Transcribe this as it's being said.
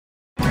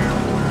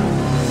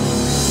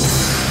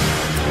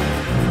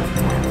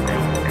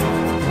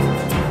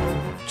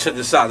check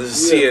this out. This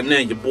is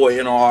CNN, your boy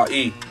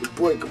N.O.R.E. Your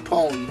boy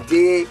Capone, you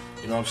dig?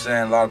 You know what I'm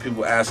saying? A lot of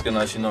people asking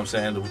us, you know what I'm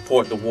saying, to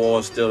report the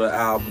war, still the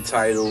album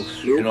title,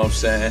 you know what I'm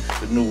saying?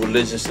 The New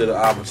Religion, still the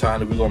album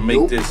title. We're gonna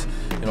make this,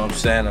 you know what I'm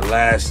saying, the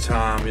last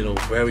time, you know,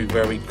 very,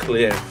 very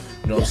clear.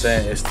 You know what I'm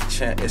saying?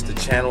 It's the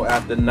channel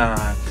after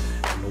 9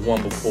 and the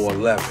one before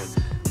 11.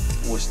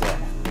 What's that?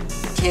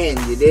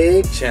 10, you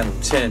dig? Channel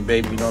 10,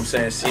 baby, you know what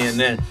I'm saying?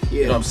 CNN,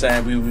 you know what I'm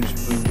saying? We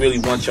really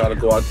want y'all to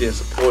go out there and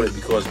support it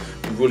because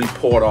we really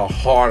poured our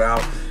heart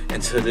out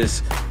into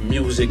this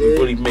music. We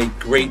really make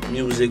great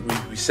music.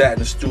 We sat in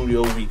the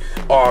studio, we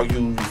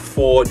argued, we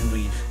fought,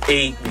 we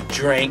ate, we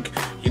drank.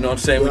 You know what I'm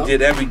saying? We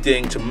did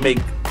everything to make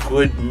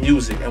good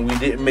music, and we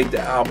didn't make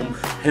the album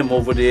him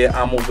over there,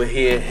 I'm over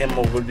here, him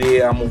over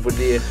there, I'm over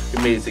there.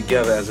 We made it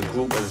together as a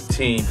group, as a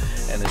team,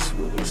 and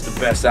it's the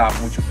best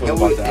album. What you feel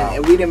about the album?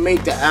 And we didn't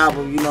make the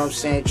album, you know what I'm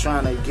saying,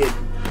 trying to get,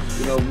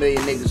 you know, a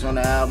million niggas on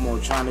the album or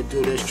trying to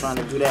do this, trying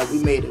to do that.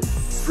 We made a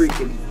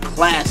freaking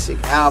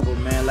classic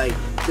album, man. Like,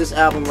 this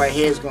album right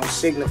here is gonna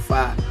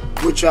signify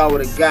what y'all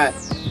would have got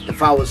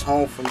if I was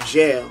home from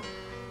jail.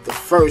 The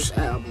first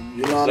album,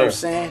 you know what I'm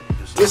saying?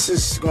 This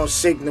is gonna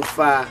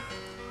signify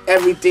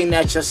everything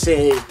that y'all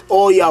said,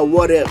 all y'all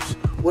what ifs.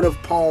 What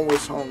if Poem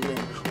was home then?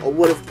 Or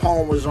what if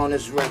Poem was on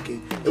this record?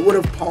 And what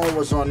if Poem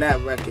was on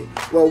that record?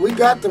 Well, we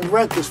got the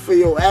records for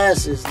your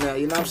asses now,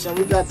 you know what I'm saying?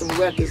 We got them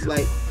records,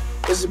 like,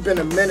 this has been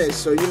a minute,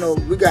 so, you know,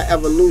 we got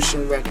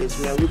Evolution records,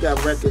 man. We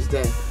got records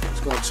that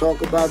gonna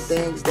talk about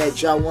things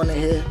that y'all wanna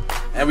hear.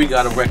 And we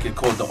got a record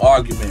called The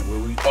Argument, where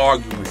we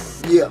arguing.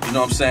 Yeah. You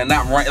know what I'm saying?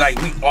 Not right, like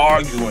we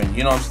arguing,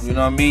 you know what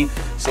I mean?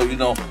 So, you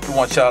know, we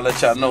want y'all to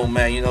let y'all know,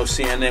 man, you know,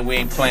 CNN, we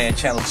ain't playing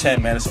Channel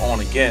 10, man, it's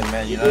on again,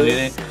 man, you know what I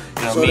mean?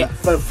 You know what I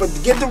mean? For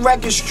to get the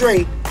record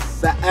straight,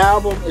 the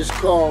album is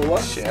called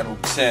what? Channel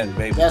 10,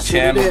 baby. That's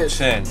Channel what it is.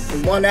 10.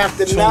 The one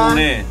after Tune 9,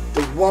 in.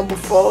 the one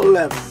before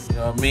 11. You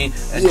know what I mean?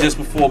 And just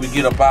before we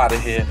get up out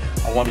of here,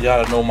 I want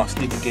y'all to know my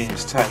sneaker game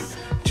is tight.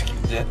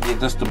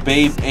 That's the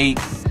Babe 8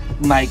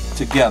 Nike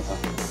Together.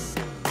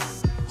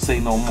 Say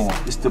no more.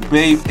 It's the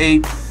Babe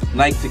 8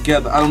 Nike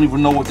Together. I don't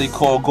even know what they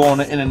call. Go on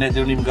the internet, they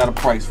don't even got a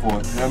price for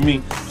it. You know what I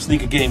mean?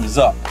 Sneaker game is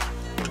up.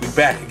 We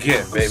back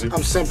again, baby.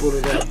 I'm simple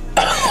today.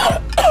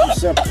 I'm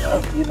simple.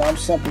 You know, I'm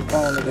simple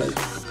calling today.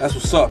 That's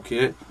what's up,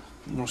 kid.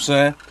 You know what I'm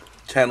saying?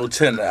 Channel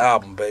 10, the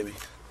album, baby.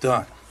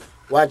 Done.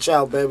 Watch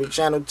out, baby.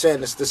 Channel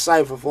 10. It's the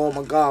cipher for all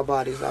my God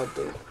bodies out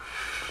there.